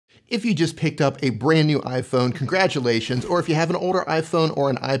If you just picked up a brand new iPhone, congratulations. Or if you have an older iPhone or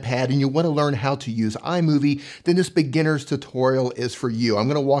an iPad and you want to learn how to use iMovie, then this beginner's tutorial is for you. I'm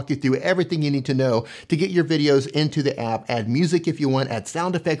going to walk you through everything you need to know to get your videos into the app, add music if you want, add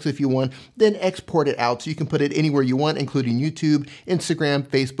sound effects if you want, then export it out so you can put it anywhere you want, including YouTube, Instagram,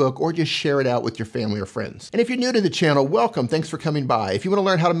 Facebook, or just share it out with your family or friends. And if you're new to the channel, welcome. Thanks for coming by. If you want to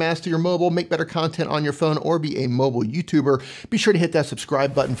learn how to master your mobile, make better content on your phone, or be a mobile YouTuber, be sure to hit that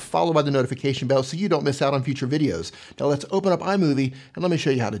subscribe button, followed by the notification bell so you don't miss out on future videos. Now let's open up iMovie and let me show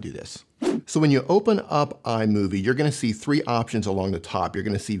you how to do this. So when you open up iMovie, you're going to see three options along the top. You're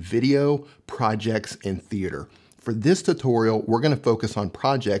going to see video, projects, and theater. For this tutorial, we're going to focus on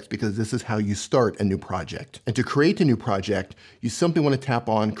projects because this is how you start a new project. And to create a new project, you simply want to tap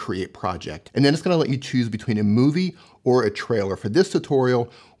on Create Project. And then it's going to let you choose between a movie or a trailer. For this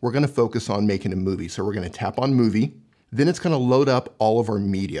tutorial, we're going to focus on making a movie. So we're going to tap on Movie. Then it's going to load up all of our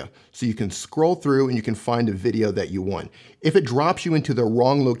media. So you can scroll through and you can find a video that you want. If it drops you into the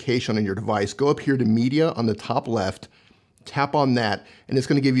wrong location on your device, go up here to Media on the top left, tap on that, and it's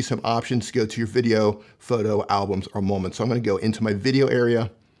going to give you some options to go to your video, photo, albums, or moments. So I'm going to go into my video area, and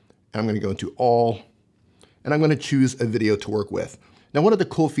I'm going to go into All, and I'm going to choose a video to work with. Now, one of the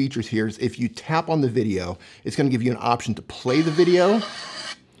cool features here is if you tap on the video, it's going to give you an option to play the video,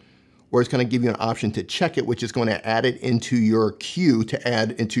 or it's going to give you an option to check it, which is going to add it into your queue to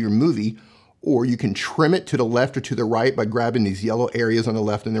add into your movie, or you can trim it to the left or to the right by grabbing these yellow areas on the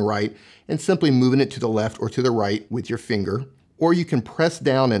left and the right and simply moving it to the left or to the right with your finger. Or you can press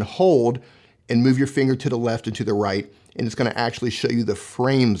down and hold and move your finger to the left and to the right, and it's going to actually show you the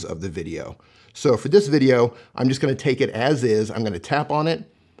frames of the video. So for this video, I'm just going to take it as is. I'm going to tap on it,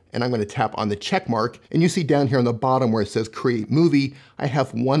 and I'm going to tap on the check mark. And you see down here on the bottom where it says Create Movie, I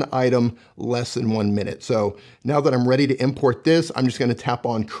have one item less than 1 minute. So now that I'm ready to import this, I'm just going to tap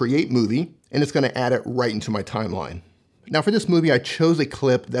on Create Movie, and it's going to add it right into my timeline. Now for this movie, I chose a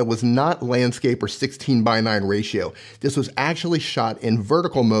clip that was not landscape or 16:9 ratio. This was actually shot in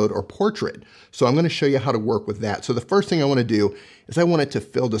vertical mode or portrait. So I'm going to show you how to work with that. So the first thing I want to do is I want it to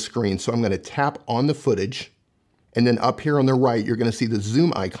fill the screen. So I'm going to tap on the footage. And then up here on the right, you're going to see the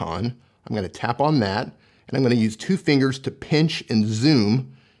zoom icon. I'm going to tap on that, and I'm going to use two fingers to pinch and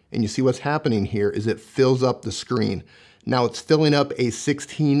zoom. And you see what's happening here is it fills up the screen. Now it's filling up a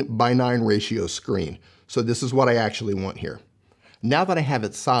 16:9 ratio screen. So this is what I actually want here. Now that I have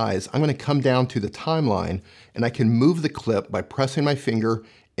its size, I'm going to come down to the timeline, and I can move the clip by pressing my finger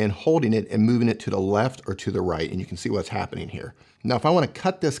and holding it and moving it to the left or to the right, and you can see what's happening here. Now, if I want to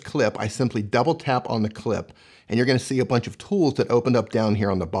cut this clip, I simply double tap on the clip, and you're going to see a bunch of tools that opened up down here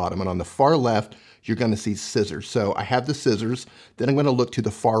on the bottom. And on the far left, you're going to see scissors. So I have the scissors. Then I'm going to look to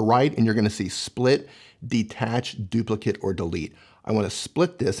the far right, and you're going to see split, detach, duplicate, or delete. I want to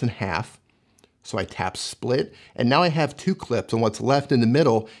split this in half. So I tap split, and now I have two clips, and what's left in the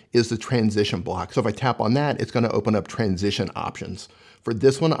middle is the transition block. So if I tap on that, it's going to open up transition options. For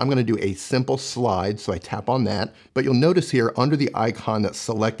this one, I'm going to do a simple slide, so I tap on that. But you'll notice here under the icon that's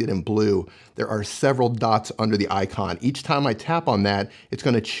selected in blue, there are several dots under the icon. Each time I tap on that, it's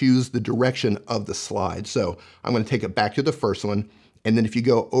going to choose the direction of the slide. So I'm going to take it back to the first one, and then if you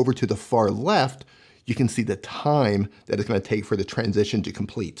go over to the far left, you can see the time that it's going to take for the transition to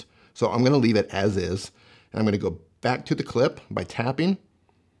complete. So I'm going to leave it as is, and I'm going to go back to the clip by tapping.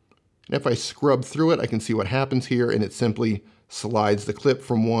 And if I scrub through it, I can see what happens here, and it simply slides the clip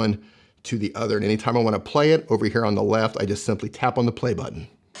from one to the other. And anytime I want to play it, over here on the left, I just simply tap on the play button.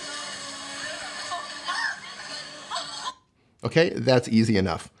 Okay, that's easy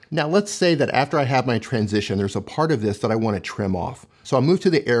enough. Now let's say that after I have my transition, there's a part of this that I want to trim off. So I'll move to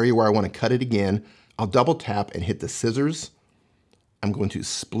the area where I want to cut it again. I'll double tap and hit the scissors. I'm going to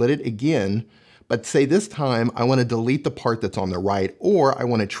split it again, but say this time I want to delete the part that's on the right, or I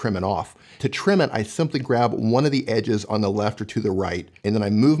want to trim it off. To trim it, I simply grab one of the edges on the left or to the right, and then I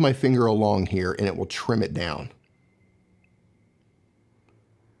move my finger along here and it will trim it down.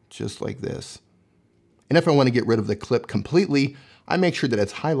 Just like this. And if I want to get rid of the clip completely, I make sure that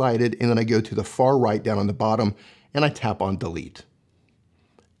it's highlighted, and then I go to the far right down on the bottom and I tap on delete.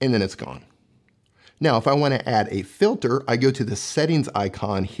 And then it's gone. Now, if I want to add a filter, I go to the settings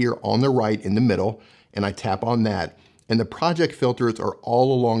icon here on the right in the middle, and I tap on that. And the project filters are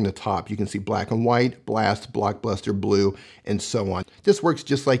all along the top. You can see black and white, blast, blockbuster, blue, and so on. This works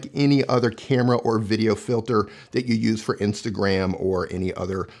just like any other camera or video filter that you use for Instagram or any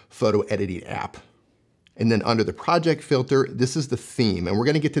other photo editing app. And then under the project filter, this is the theme. And we're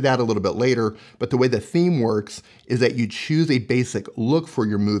going to get to that a little bit later. But the way the theme works is that you choose a basic look for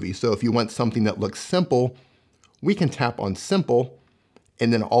your movie. So if you want something that looks simple, we can tap on simple,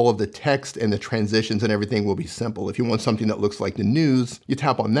 and then all of the text and the transitions and everything will be simple. If you want something that looks like the news, you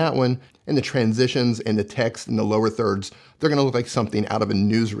tap on that one, and the transitions and the text in the lower thirds, they're gonna look like something out of a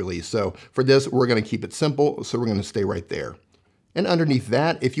news release. So for this, we're gonna keep it simple, so we're gonna stay right there. And underneath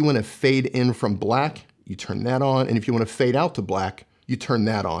that, if you wanna fade in from black, you turn that on, and if you wanna fade out to black, you turn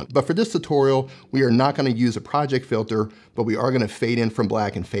that on. But for this tutorial, we are not gonna use a project filter, but we are gonna fade in from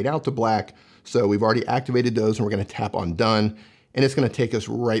black and fade out to black. So we've already activated those, and we're gonna tap on done, and it's gonna take us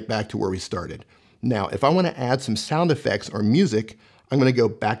right back to where we started. Now, if I wanna add some sound effects or music, I'm gonna go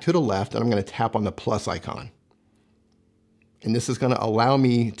back to the left, and I'm gonna tap on the plus icon. And this is gonna allow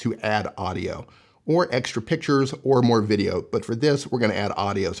me to add audio, or extra pictures, or more video. But for this, we're gonna add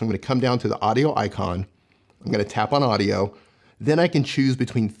audio. So I'm gonna come down to the audio icon, I'm gonna tap on audio, then I can choose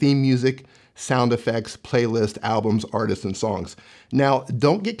between theme music, sound effects, playlist, albums, artists, and songs. Now,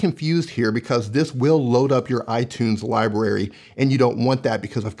 don't get confused here because this will load up your iTunes library, and you don't want that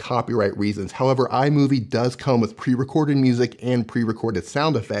because of copyright reasons. However, iMovie does come with pre-recorded music and pre-recorded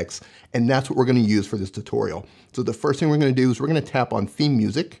sound effects, and that's what we're gonna use for this tutorial. So the first thing we're gonna do is we're gonna tap on theme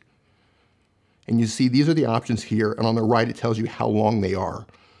music, and you see these are the options here, and on the right it tells you how long they are.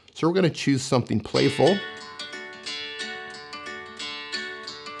 So we're gonna choose something playful.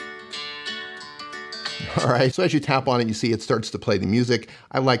 All right, so as you tap on it, you see it starts to play the music.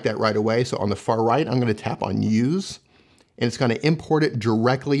 I like that right away. So on the far right, I'm gonna tap on use, and it's gonna import it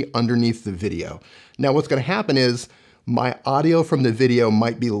directly underneath the video. Now what's gonna happen is my audio from the video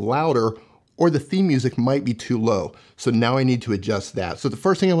might be louder or the theme music might be too low. So now I need to adjust that. So the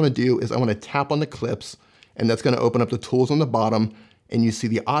first thing I wanna do is I wanna tap on the clips, and that's gonna open up the tools on the bottom, and you see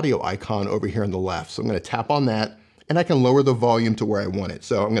the audio icon over here on the left. So I'm gonna tap on that, and I can lower the volume to where I want it.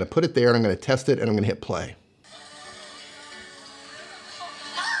 So I'm gonna put it there, and I'm gonna test it, and I'm gonna hit play.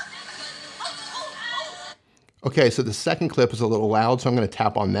 Okay, so the second clip is a little loud, so I'm gonna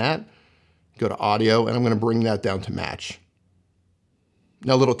tap on that, go to audio, and I'm gonna bring that down to match.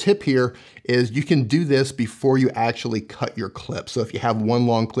 Now, a little tip here is you can do this before you actually cut your clip. So if you have one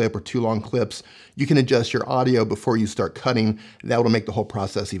long clip or two long clips, you can adjust your audio before you start cutting. That will make the whole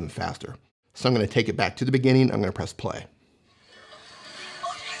process even faster. So I'm gonna take it back to the beginning, I'm gonna press play.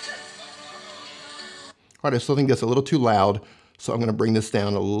 All right, I still think that's a little too loud, so I'm gonna bring this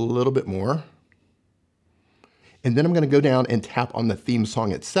down a little bit more. And then I'm gonna go down and tap on the theme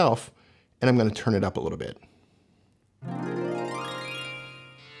song itself, and I'm gonna turn it up a little bit.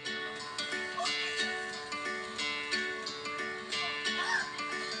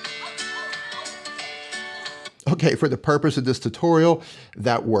 Okay, for the purpose of this tutorial,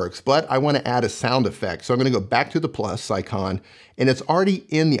 that works, but I wanna add a sound effect. So I'm gonna go back to the plus icon, and it's already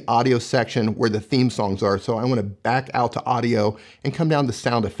in the audio section where the theme songs are. So I wanna back out to audio and come down to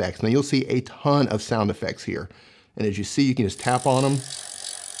sound effects. Now you'll see a ton of sound effects here. And as you see, you can just tap on them,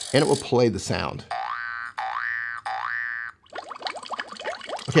 and it will play the sound.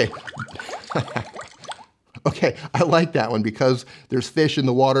 Okay. Okay, I like that one because there's fish in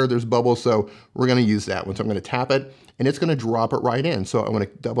the water, there's bubbles, so we're gonna use that one. So I'm gonna tap it, and it's gonna drop it right in. So I'm gonna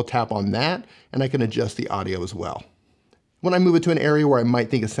double tap on that, and I can adjust the audio as well. When I move it to an area where I might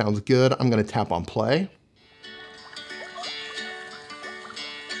think it sounds good, I'm gonna tap on play.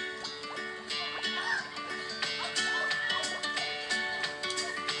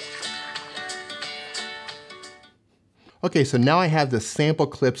 Okay, so now I have the sample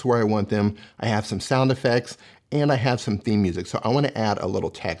clips where I want them. I have some sound effects, and I have some theme music. So I want to add a little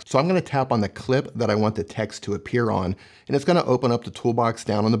text. So I'm going to tap on the clip that I want the text to appear on, and it's going to open up the toolbox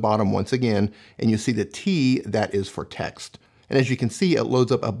down on the bottom once again, and you see the T that is for text. And as you can see, it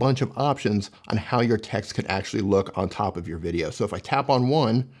loads up a bunch of options on how your text can actually look on top of your video. So if I tap on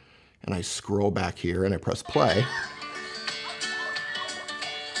one, and I scroll back here, and I press play,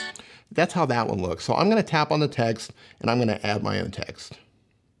 that's how that one looks. So I'm gonna tap on the text, and I'm gonna add my own text.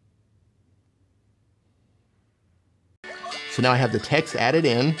 So now I have the text added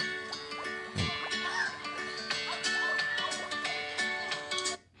in.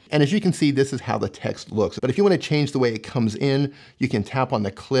 And as you can see, this is how the text looks. But if you want to change the way it comes in, you can tap on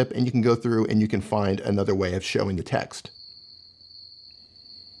the clip, and you can go through and you can find another way of showing the text.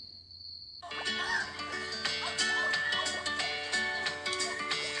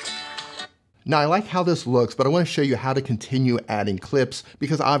 Now I like how this looks, but I want to show you how to continue adding clips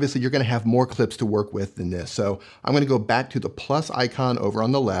because obviously you're going to have more clips to work with than this. So I'm going to go back to the plus icon over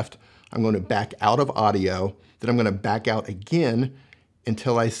on the left. I'm going to back out of audio, then I'm going to back out again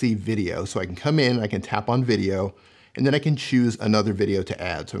until I see video. So I can come in, I can tap on video, and then I can choose another video to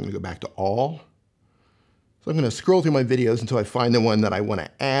add. So I'm going to go back to all. So I'm going to scroll through my videos until I find the one that I want to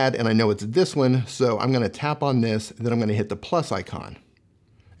add, and I know it's this one. So I'm going to tap on this, and then I'm going to hit the plus icon.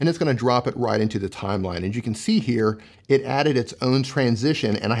 and it's going to drop it right into the timeline. As you can see here, it added its own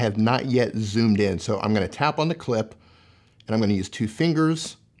transition, and I have not yet zoomed in. So I'm going to tap on the clip, and I'm going to use 2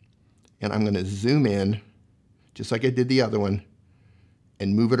 fingers, and I'm going to zoom in, just like I did the other one,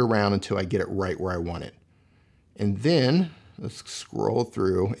 and move it around until I get it right where I want it. And then let's scroll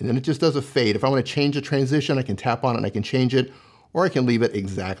through, and then it just does a fade. If I want to change the transition, I can tap on it and I can change it, or I can leave it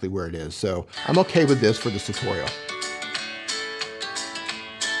exactly where it is. So I'm okay with this for this tutorial.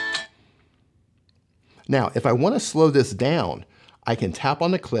 Now, if I want to slow this down, I can tap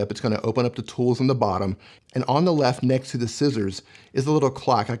on the clip. It's going to open up the tools on the bottom. And on the left next to the scissors is a little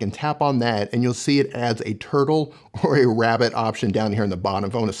clock. I can tap on that and you'll see it adds a turtle or a rabbit option down here in the bottom.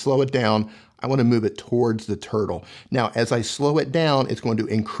 If I want to slow it down, I want to move it towards the turtle. Now, as I slow it down, it's going to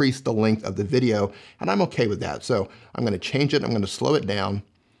increase the length of the video, and I'm okay with that. So I'm going to change it. I'm going to slow it down.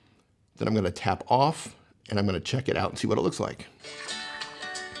 Then I'm going to tap off, and I'm going to check it out and see what it looks like.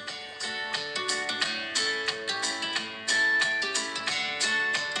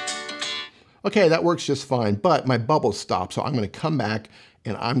 Okay, that works just fine, but my bubbles stopped. So I'm going to come back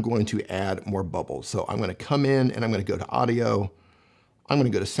and I'm going to add more bubbles. So I'm going to come in and I'm going to go to audio. I'm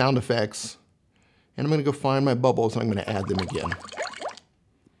going to go to sound effects and I'm going to go find my bubbles and I'm going to add them again.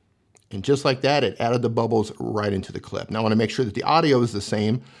 And just like that, it added the bubbles right into the clip. Now I want to make sure that the audio is the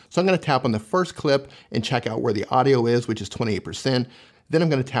same. So I'm going to tap on the first clip and check out where the audio is, which is 28%. Then I'm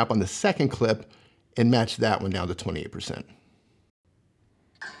going to tap on the second clip and match that one down to 28%.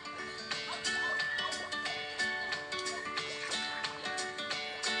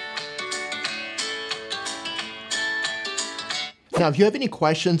 Now, if you have any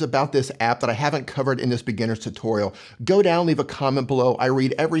questions about this app that I haven't covered in this beginner's tutorial, go down, leave a comment below. I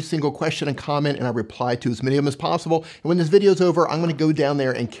read every single question and comment and I reply to as many of them as possible. And when this video is over, I'm going to go down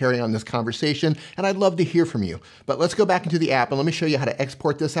there and carry on this conversation. And I'd love to hear from you. But let's go back into the app and let me show you how to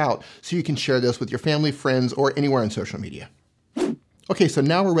export this out so you can share this with your family, friends, or anywhere on social media. Okay, so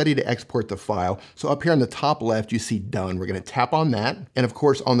now we're ready to export the file. So up here on the top left, you see done. We're going to tap on that. And of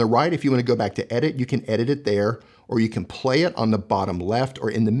course, on the right, if you want to go back to edit, you can edit it there, or you can play it on the bottom left,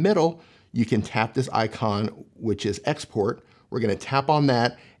 or in the middle, you can tap this icon, which is export. We're going to tap on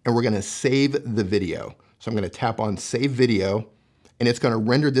that and we're going to save the video. So I'm going to tap on save video and it's going to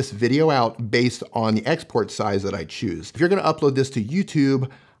render this video out based on the export size that I choose. If you're going to upload this to YouTube,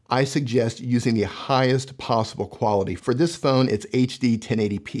 I suggest using the highest possible quality. For this phone, it's HD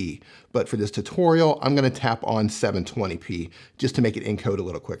 1080p, but for this tutorial, I'm going to tap on 720p just to make it encode a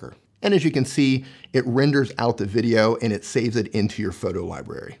little quicker. And as you can see, it renders out the video and it saves it into your photo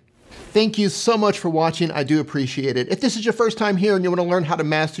library. Thank you so much for watching. I do appreciate it. If this is your first time here and you want to learn how to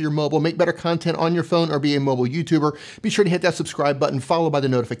master your mobile, make better content on your phone, or be a mobile YouTuber, be sure to hit that subscribe button followed by the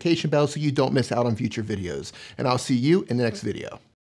notification bell so you don't miss out on future videos. And I'll see you in the next video.